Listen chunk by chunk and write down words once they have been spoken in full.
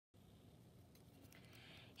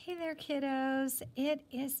Hey there, kiddos. It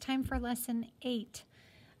is time for lesson 8.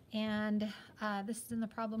 And this is in the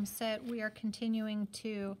problem set. We are continuing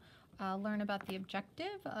to learn about the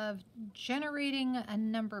objective of generating a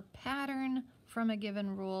number pattern from a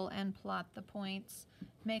given rule and plot the points,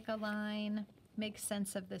 make a line, make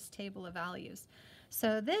sense of this table of values.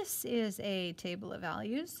 So this is a table of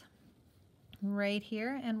values right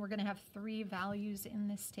here, and we're going to have 3 values in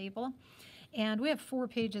this table. And we have 4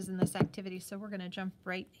 pages in this activity, so we're going to jump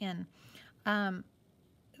right in.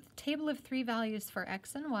 Table of 3 values for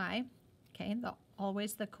x and y. Okay,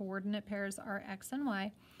 always the coordinate pairs are x and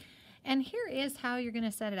y. And here is how you're going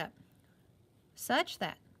to set it up. Such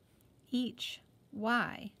that each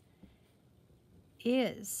y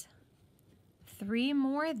is 3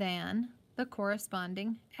 more than the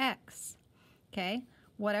corresponding x. Okay,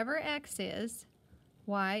 whatever x is,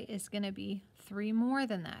 y is going to be 3 more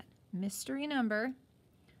than that. Mystery number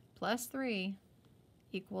plus 3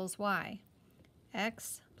 equals y.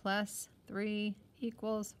 X plus 3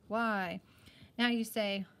 equals y. Now you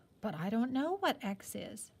say, but I don't know what x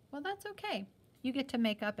is. Well, that's okay. You get to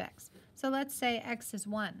make up x. So let's say x is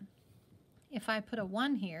 1. If I put a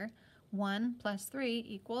 1 here, 1 plus 3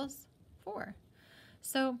 equals 4.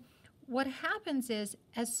 So what happens is,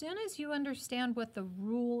 as soon as you understand what the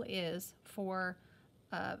rule is for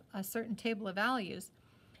a certain table of values,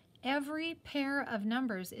 every pair of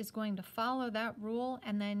numbers is going to follow that rule,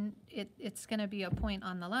 and then it's going to be a point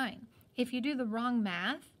on the line. If you do the wrong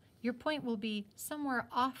math, your point will be somewhere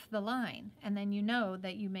off the line, and then you know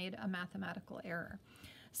that you made a mathematical error.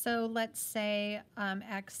 So let's say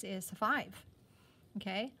x is 5.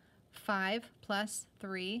 Okay, 5 plus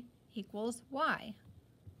 3 equals y.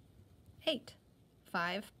 8.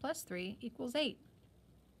 5 plus 3 equals 8.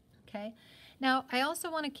 Okay, now I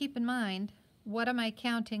also want to keep in mind, what am I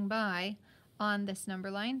counting by on this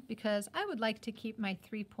number line? Because I would like to keep my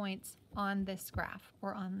 3 points on this graph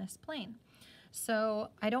or on this plane. So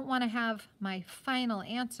I don't want to have my final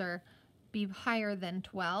answer be higher than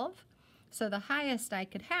 12. So the highest I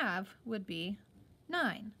could have would be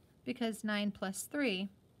 9, because 9 plus 3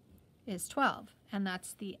 is 12, and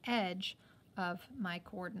that's the edge of my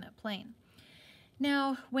coordinate plane.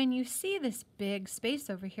 Now, when you see this big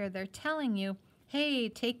space over here, they're telling you, hey,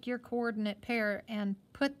 take your coordinate pair and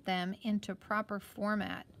put them into proper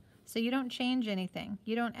format. So you don't change anything.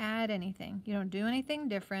 You don't add anything. You don't do anything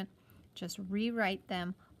different. Just rewrite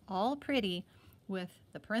them all pretty with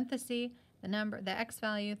the parenthesis, the number, the x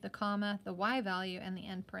value, the comma, the y value, and the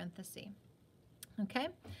end parenthesis. Okay?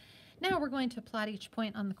 Now we're going to plot each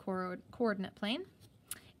point on the coordinate plane.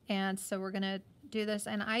 And so we're going to do this,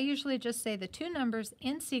 and I usually just say the 2 numbers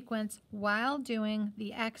in sequence while doing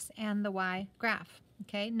the x and the y graph,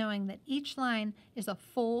 okay, knowing that each line is a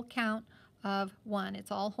full count of 1.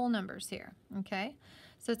 It's all whole numbers here, okay?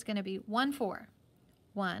 So it's going to be 1, 4,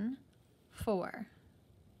 1, 4,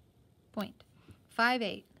 point, 5,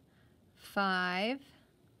 8, 5,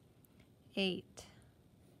 8,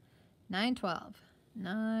 9, 12,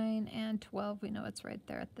 9 and 12, we know it's right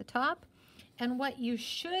there at the top. And what you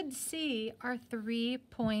should see are 3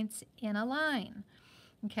 points in a line.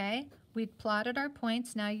 Okay, we plotted our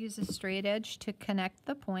points. Now use a straight edge to connect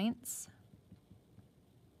the points.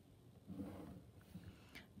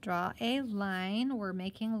 Draw a line. We're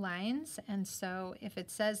making lines, and so if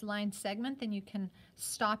it says line segment, then you can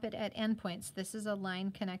stop it at endpoints. This is a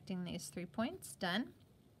line connecting these 3 points. Done.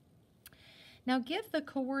 Now give the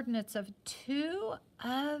coordinates of 2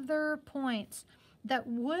 other points that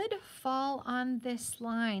would fall on this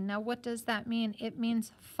line. Now what does that mean? It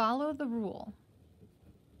means follow the rule.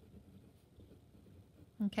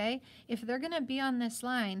 Okay, if they're going to be on this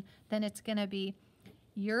line, then it's going to be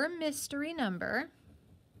your mystery number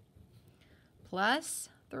plus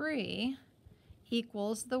 3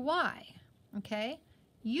 equals the y. Okay,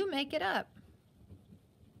 you make it up.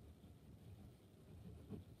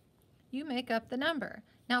 You make up the number.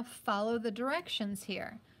 Now follow the directions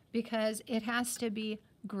here, because it has to be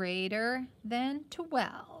greater than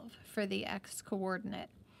 12 for the x coordinate.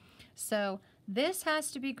 So this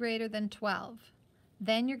has to be greater than 12.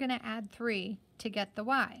 Then you're going to add 3 to get the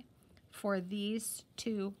y for these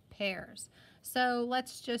 2 pairs. So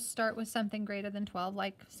let's just start with something greater than 12,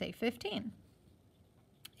 like say 15.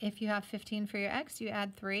 If you have 15 for your x, you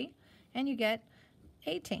add 3 and you get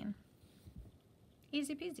 18.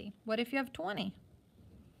 Easy peasy. What if you have 20?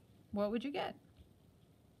 What would you get?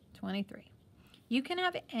 23. You can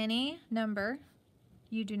have any number.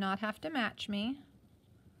 You do not have to match me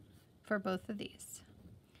for both of these.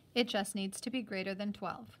 It just needs to be greater than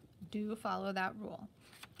 12. Do follow that rule.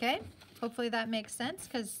 Okay? Hopefully that makes sense,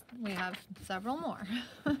 because we have several more.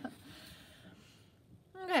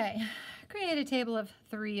 Okay. a table of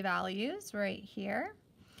 3 values right here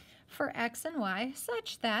for x and y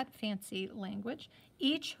such that, fancy language,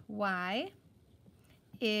 each y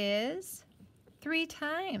is 3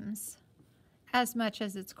 times as much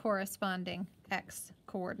as its corresponding x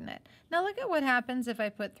coordinate. Now look at what happens if I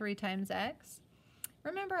put 3 times x.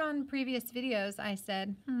 Remember on previous videos I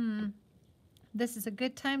said, this is a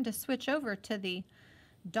good time to switch over to the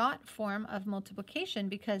dot form of multiplication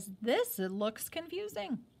because this looks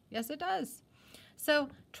confusing. Yes, it does. So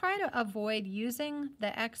try to avoid using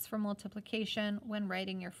the x for multiplication when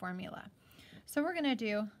writing your formula. So we're going to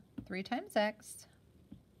do 3 times x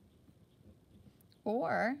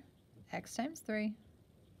or x times 3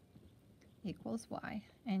 equals y.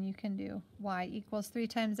 And you can do y equals 3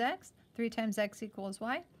 times x equals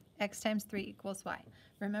y, x times 3 equals y.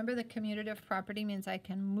 Remember, the commutative property means I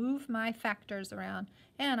can move my factors around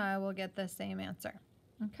and I will get the same answer.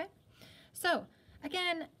 Okay? So,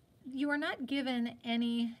 again, you are not given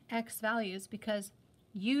any x values because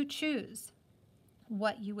you choose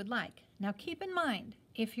what you would like. Now, keep in mind,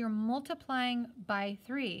 if you're multiplying by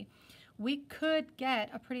 3, we could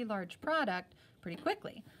get a pretty large product pretty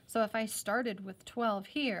quickly. So if I started with 12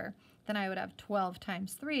 here, then I would have 12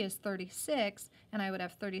 times 3 is 36, and I would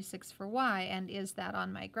have 36 for y, and is that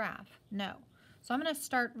on my graph? No. So I'm going to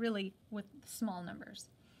start really with small numbers.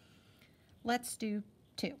 Let's do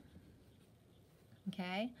 2.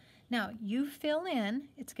 Okay, now you fill in,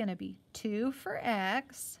 it's going to be 2 for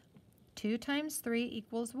x, 2 times 3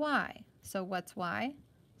 equals y. So what's y?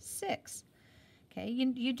 6. Okay,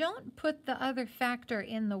 you don't put the other factor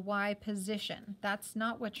in the y position. That's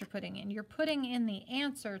not what you're putting in. You're putting in the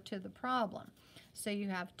answer to the problem. So you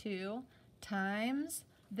have 2 times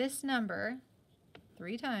this number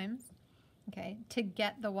 3 times, okay, to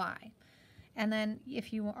get the y. And then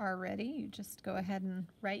if you are ready, you just go ahead and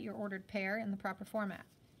write your ordered pair in the proper format.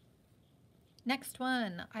 Next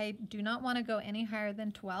one, I do not want to go any higher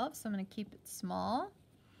than 12, so I'm going to keep it small.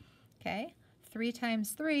 Okay, 3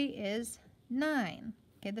 times 3 is 9.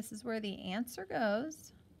 Okay, this is where the answer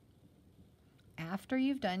goes after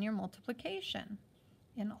you've done your multiplication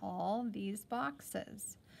in all these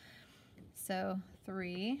boxes. So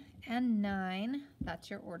 3 and 9, that's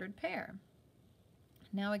your ordered pair.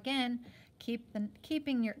 Now again,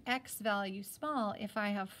 keeping your x value small, if I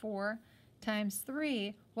have 4 times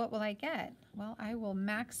 3, what will I get? Well, I will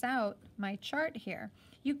max out my chart here.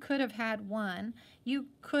 You could have had 1. You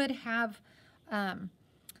could have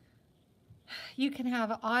you can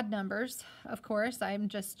have odd numbers, of course. I'm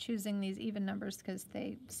just choosing these even numbers because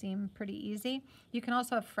they seem pretty easy. You can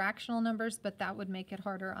also have fractional numbers, but that would make it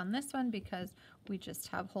harder on this one because we just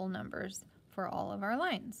have whole numbers for all of our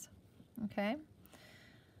lines. Okay?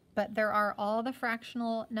 But there are all the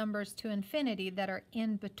fractional numbers to infinity that are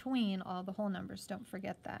in between all the whole numbers. Don't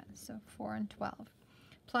forget that. So 4 and 12.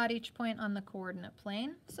 Plot each point on the coordinate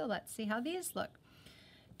plane. So let's see how these look.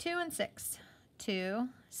 2 and 6. 2,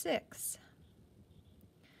 6.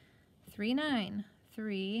 3, 9.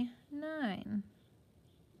 3, 9.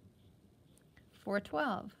 4,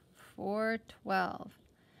 12. 4, 12.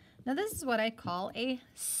 Now this is what I call a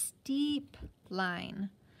steep line.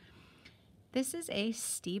 This is a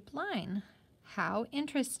steep line. How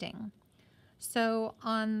interesting. So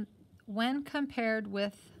when compared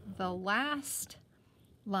with the last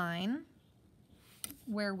line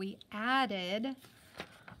where we added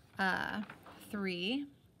 3,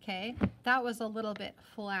 okay, that was a little bit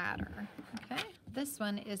flatter. Okay, this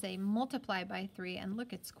one is a multiply by 3, and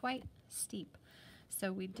look, it's quite steep.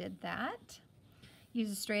 So we did that.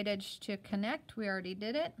 Use a straight edge to connect. We already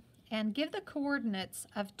did it. And give the coordinates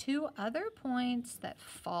of 2 other points that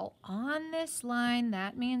fall on this line.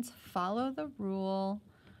 That means follow the rule.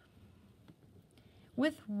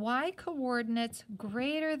 With y coordinates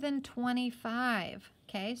greater than 25.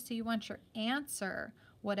 Okay, so you want your answer,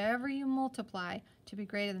 whatever you multiply, to be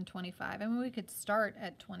greater than 25. I mean, we could start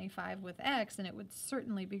at 25 with x, and it would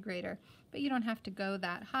certainly be greater. But you don't have to go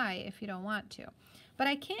that high if you don't want to. But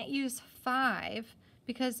I can't use 5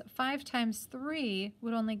 because 5 times 3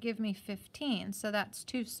 would only give me 15, so that's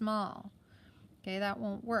too small. Okay, that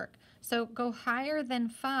won't work. So go higher than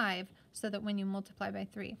 5 so that when you multiply by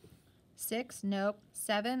 3. 6, nope.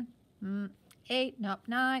 7, 8, nope.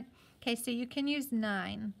 9. Okay, so you can use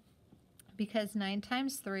 9 because 9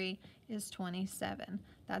 times 3 is 27.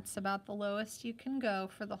 That's about the lowest you can go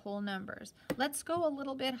for the whole numbers. Let's go a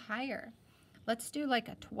little bit higher. Let's do like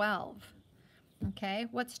a 12. Okay,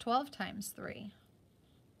 what's 12 times 3?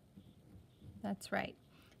 That's right,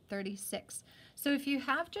 36. So if you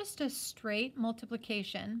have just a straight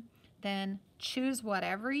multiplication, then choose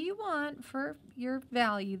whatever you want for your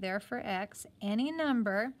value there for x, any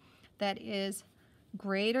number that is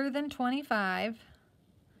greater than 25,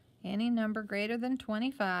 any number greater than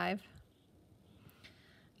 25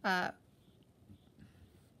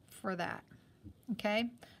 for that. Okay,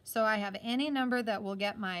 so I have any number that will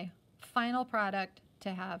get my final product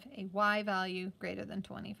to have a y value greater than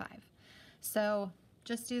 25. So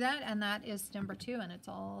just do that, and that is number 2, and it's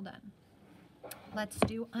all done. Let's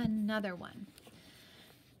do another one.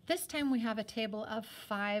 This time we have a table of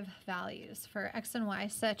 5 values for x and y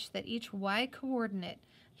such that each y coordinate,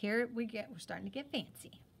 here we're starting to get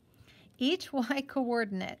fancy. Each y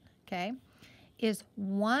coordinate, okay, is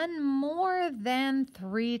 1 more than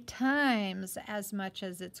 3 times as much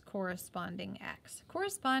as its corresponding x.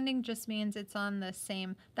 Corresponding just means it's on the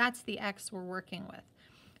same, that's the x we're working with.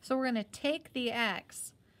 So we're going to take the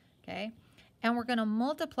x, okay, and we're going to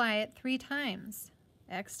multiply it 3 times.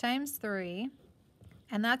 X times 3,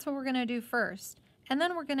 and that's what we're going to do first. And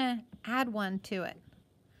then we're going to add 1 to it.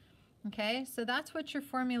 Okay, so that's what your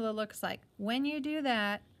formula looks like. When you do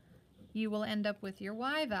that, you will end up with your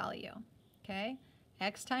y value. Okay,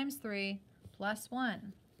 x times 3 plus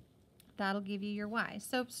 1. That'll give you your y.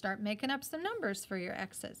 So start making up some numbers for your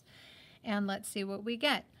x's. And let's see what we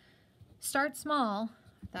get. Start small.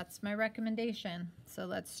 That's my recommendation. So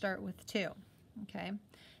let's start with 2. Okay,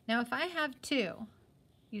 now if I have 2,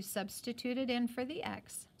 you substitute it in for the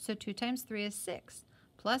x. So 2 times 3 is 6.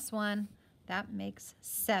 Plus 1, that makes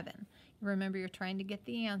 7. Remember, you're trying to get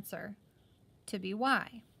the answer to be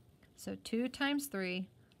y. So 2 times 3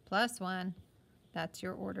 plus 1, that's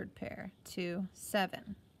your ordered pair, 2,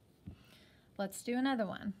 7. Let's do another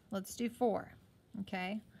one. Let's do 4,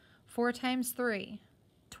 okay? 4 times 3,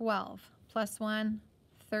 12, plus 1,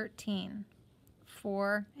 13.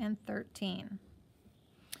 4 and 13.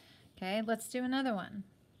 Okay, let's do another one.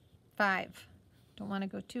 5. Don't want to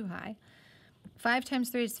go too high. 5 times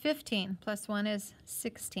 3 is 15, plus 1 is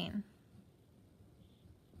 16.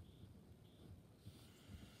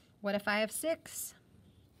 What if I have 6?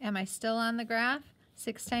 Am I still on the graph?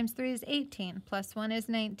 6 times 3 is 18, plus 1 is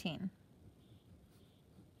 19.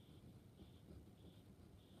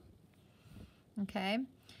 Okay,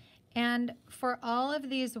 and for all of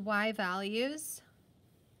these y values,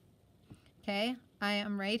 okay, I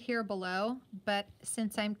am right here below, but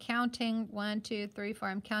since I'm counting 1, 2, 3, 4,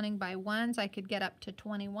 I'm counting by ones, I could get up to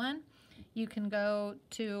 21. You can go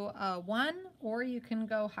to 1, or you can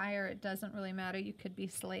go higher. It doesn't really matter. You could be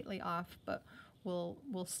slightly off, but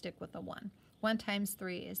we'll stick with a 1. 1 times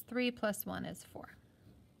 3 is 3, plus 1 is 4.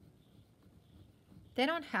 They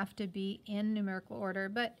don't have to be in numerical order,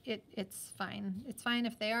 but it's fine. It's fine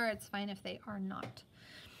if they are. It's fine if they are not.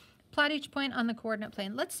 Plot each point on the coordinate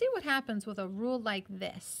plane. Let's see what happens with a rule like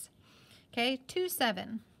this. Okay, 2,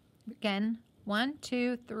 7. Again, 1,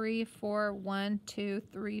 2, 3, 4, 1, 2,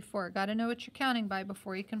 3, 4. Got to know what you're counting by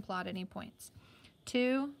before you can plot any points.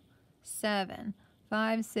 2, 7,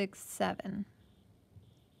 5, 6, 7.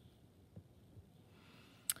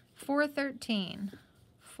 4, 13.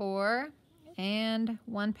 4 and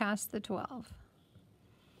 1 past the 12.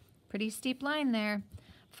 Pretty steep line there.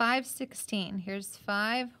 5, 16. Here's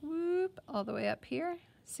 5, whoop, all the way up here.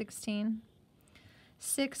 16.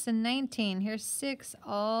 6 and 19. Here's 6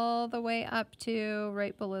 all the way up to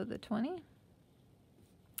right below the 20.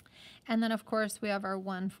 And then, of course, we have our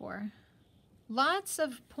 1, 4. Lots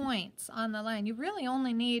of points on the line. You really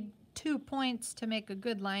only need 2 points to make a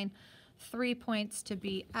good line, 3 points to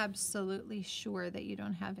be absolutely sure that you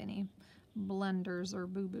don't have any blunders or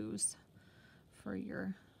boo-boos for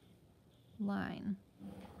your line.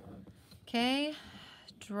 Okay,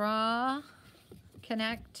 draw,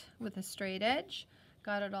 connect with a straight edge.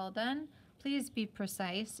 Got it all done. Please be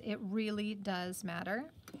precise. It really does matter.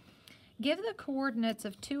 Give the coordinates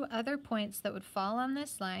of 2 other points that would fall on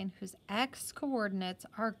this line whose x coordinates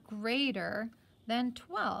are greater than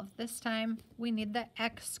 12. This time we need the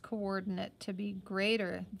x coordinate to be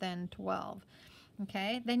greater than 12.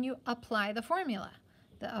 Okay, then you apply the formula.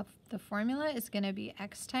 The formula is going to be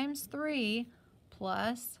x times 3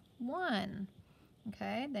 plus 1.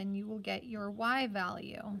 Okay, then you will get your y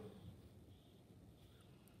value.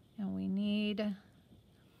 And we need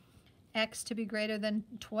x to be greater than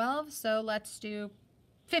 12, so let's do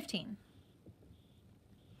 15.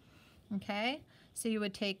 Okay, so you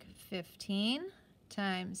would take 15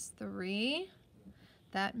 times 3.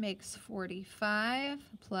 That makes 45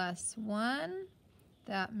 plus 1.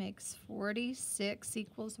 That makes 46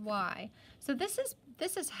 equals y. So this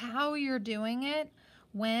is how you're doing it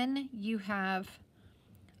when you have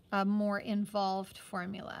a more involved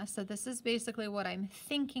formula. So this is basically what I'm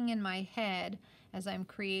thinking in my head as I'm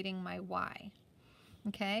creating my y.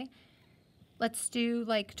 Okay, let's do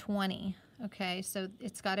like 20. Okay, so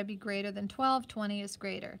it's got to be greater than 12. 20 is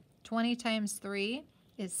greater. 20 times 3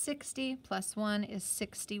 is 60, plus 1 is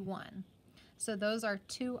 61. So those are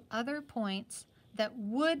two other points that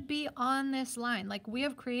would be on this line. Like, we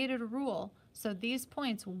have created a rule, so these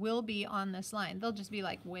points will be on this line. They'll just be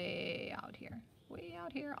like way out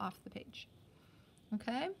here off the page.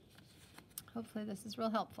 Okay? Hopefully this is real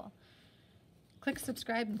helpful. Click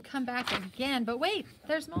subscribe and come back again. But wait,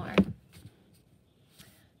 there's more.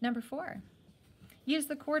 Number 4. Use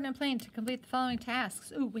the coordinate plane to complete the following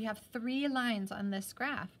tasks. Ooh, we have 3 lines on this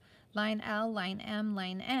graph. Line L, line M,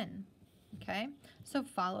 line N. Okay? So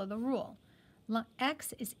follow the rule.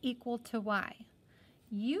 X is equal to Y.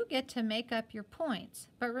 You get to make up your points,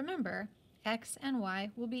 but remember, X and Y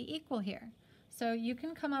will be equal here. So you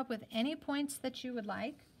can come up with any points that you would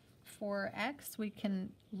like. For X, we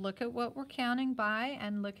can look at what we're counting by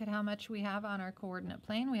and look at how much we have on our coordinate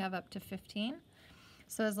plane. We have up to 15.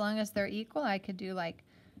 So as long as they're equal, I could do like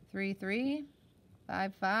 3, 3,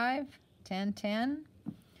 5, 5, 10, 10.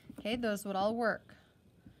 Okay, those would all work.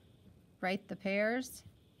 Write the pairs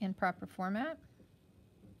in proper format.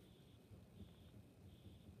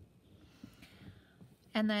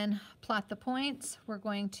 And then plot the points.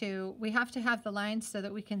 We have to have the lines so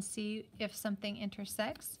that we can see if something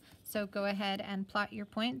intersects. So go ahead and plot your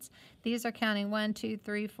points. These are counting 1, 2,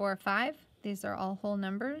 3, 4, 5. These are all whole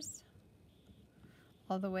numbers,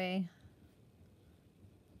 all the way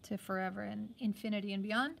to forever and infinity and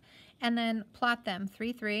beyond. And then plot them.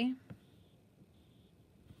 3, 3,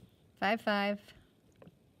 5, 5,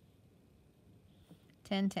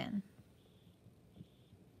 10, 10.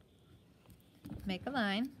 Make a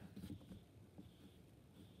line.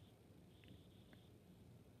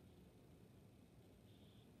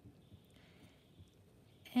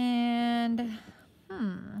 And,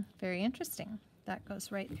 very interesting. That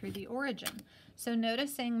goes right through the origin. So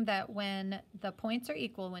noticing that when the points are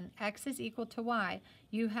equal, when X is equal to Y,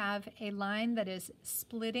 you have a line that is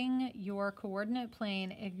splitting your coordinate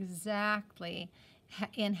plane exactly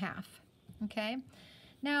in half. Okay?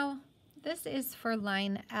 Now, this is for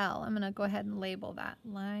line L. I'm going to go ahead and label that.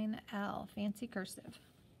 Line L, fancy cursive.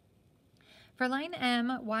 For line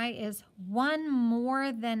M, Y is 1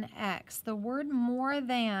 more than X. The word more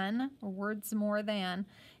than, or words more than,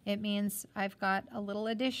 it means I've got a little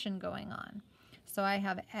addition going on. So I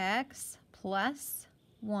have X plus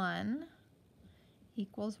 1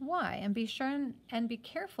 equals Y. And be sure and be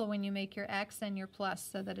careful when you make your X and your plus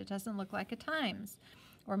so that it doesn't look like a times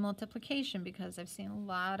or multiplication, because I've seen a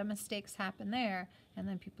lot of mistakes happen there, and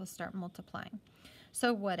then people start multiplying.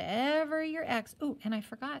 So whatever your X, ooh, and I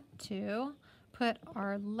forgot to put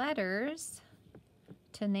our letters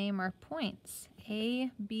to name our points.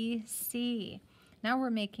 A, B, C. Now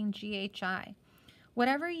we're making GHI.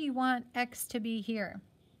 Whatever you want X to be here,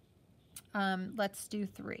 let's do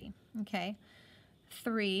 3, okay?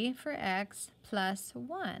 3 for X plus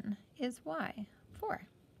 1 is Y, 4.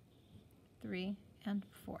 3 and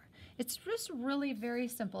 4. It's just really very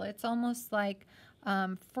simple. It's almost like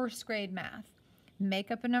first grade math.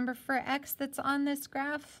 Make up a number for X that's on this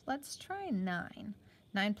graph. Let's try 9.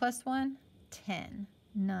 9 plus 1, 10.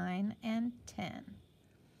 9 and 10.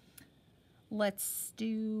 Let's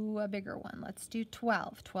do a bigger one. Let's do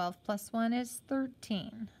 12. 12 plus 1 is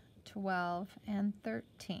 13. 12 and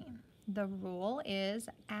 13. The rule is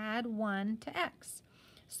add 1 to X.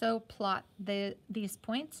 So plot these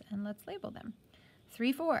points and let's label them.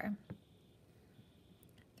 3, 4.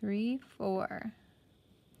 3, 4.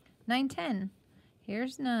 9, 10.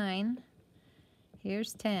 Here's 9.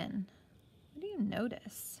 Here's 10. What do you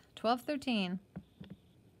notice? 12, 13.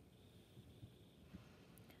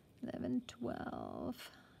 11, 12,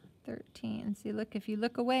 13. See, look, if you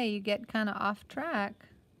look away, you get kind of off track.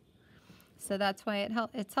 So that's why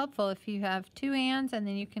it's helpful if you have 2 hands, and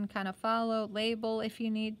then you can kind of follow, label if you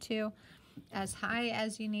need to, as high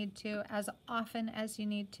as you need to, as often as you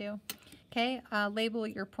need to. Okay, label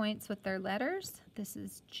your points with their letters. This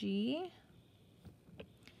is G,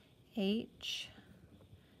 H,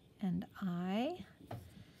 and I.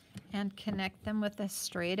 And connect them with a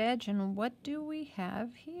straight edge. And what do we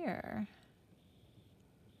have here?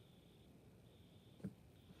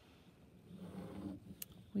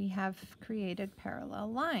 We have created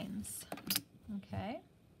parallel lines. Okay.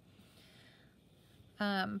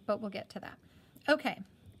 But we'll get to that. Okay.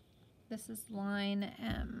 This is line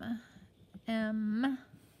M. M.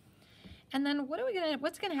 And then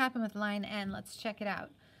what's gonna happen with line N? Let's check it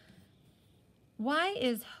out. Y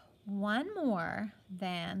is 1 more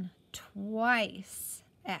than twice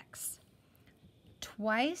X.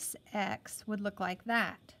 Twice X would look like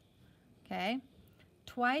that, okay?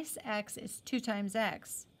 Twice X is 2 times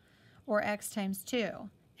X. or x times 2.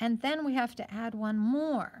 And then we have to add one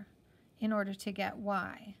more in order to get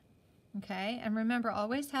y. Okay, and remember,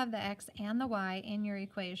 always have the x and the y in your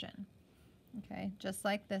equation. Okay, just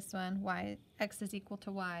like this one, x is equal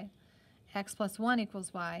to y. X plus 1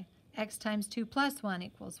 equals y. X times 2 plus 1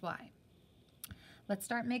 equals y. Let's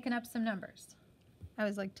start making up some numbers. I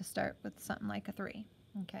always like to start with something like a 3.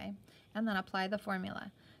 Okay, and then apply the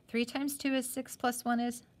formula. 3 times 2 is 6 plus 1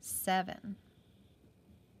 is 7.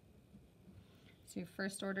 So your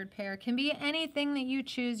first ordered pair can be anything that you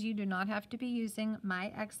choose. You do not have to be using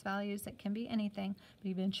my x values. It can be anything, but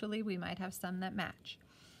eventually we might have some that match.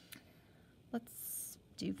 Let's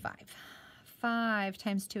do 5. 5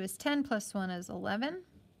 times 2 is 10 plus 1 is 11.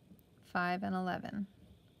 5 and 11.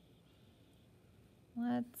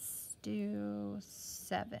 Let's do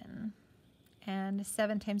 7. And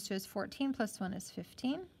 7 times 2 is 14 plus 1 is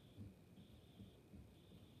 15.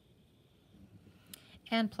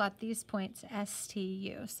 And plot these points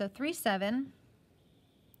STU. So 3, 7,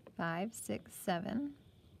 5, 6, 7,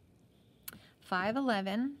 5,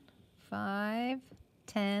 11, 5,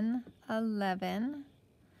 10, 11,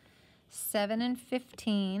 7 and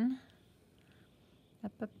 15,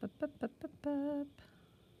 up,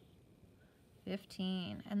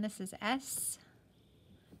 15. And this is STU.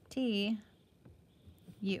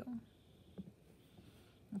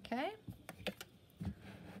 Okay?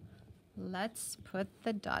 Let's put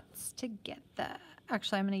the dots together.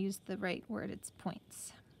 Actually, I'm going to use the right word. It's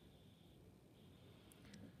points.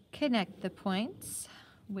 Connect the points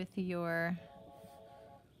with your...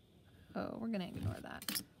 Oh, we're going to ignore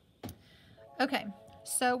that. Okay,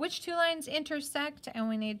 so which two lines intersect? And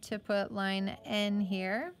we need to put line N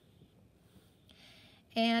here.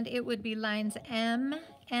 And it would be lines M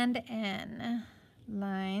and N.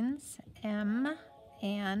 Lines M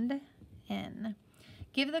and N.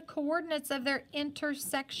 Give the coordinates of their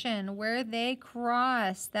intersection, where they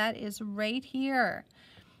cross. That is right here.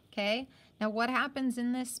 Okay, now what happens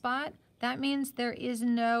in this spot? That means there is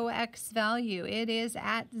no x value. It is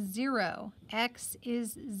at 0. X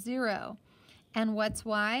is 0. And what's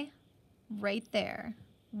y? Right there,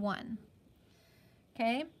 1.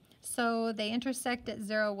 Okay, so they intersect at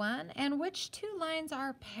 0, 1. And which two lines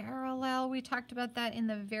are parallel? We talked about that in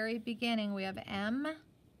the very beginning. We have M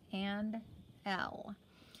and L.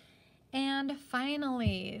 And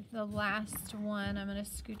finally, the last one, I'm going to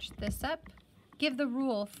scooch this up. Give the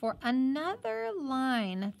rule for another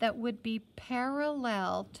line that would be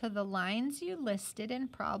parallel to the lines you listed in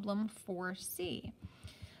problem 4C.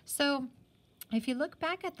 So if you look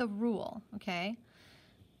back at the rule, okay,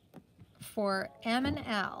 for M and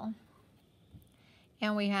L,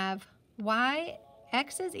 and we have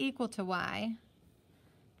x is equal to y,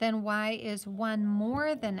 then y is 1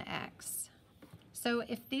 more than x. So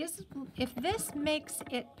if this makes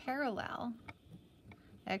it parallel,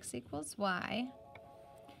 x equals y,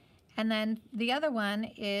 and then the other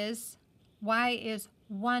one is y is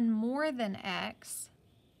 1 more than x,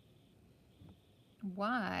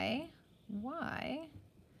 y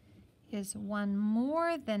is 1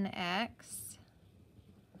 more than x,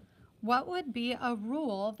 what would be a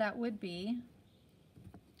rule that would be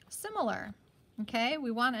similar? Okay,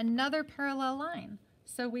 we want another parallel line.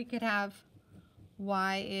 So we could have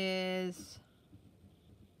y is,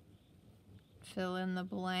 fill in the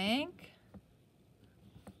blank,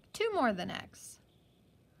 2 more than x.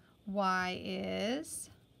 Y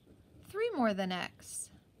is 3 more than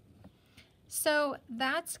x. So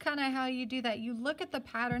that's kind of how you do that. You look at the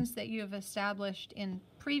patterns that you have established in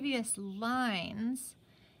previous lines,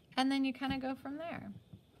 and then you kind of go from there.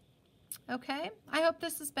 Okay, I hope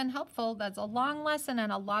this has been helpful. That's a long lesson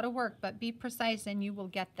and a lot of work, but be precise and you will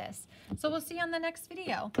get this. So we'll see you on the next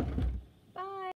video.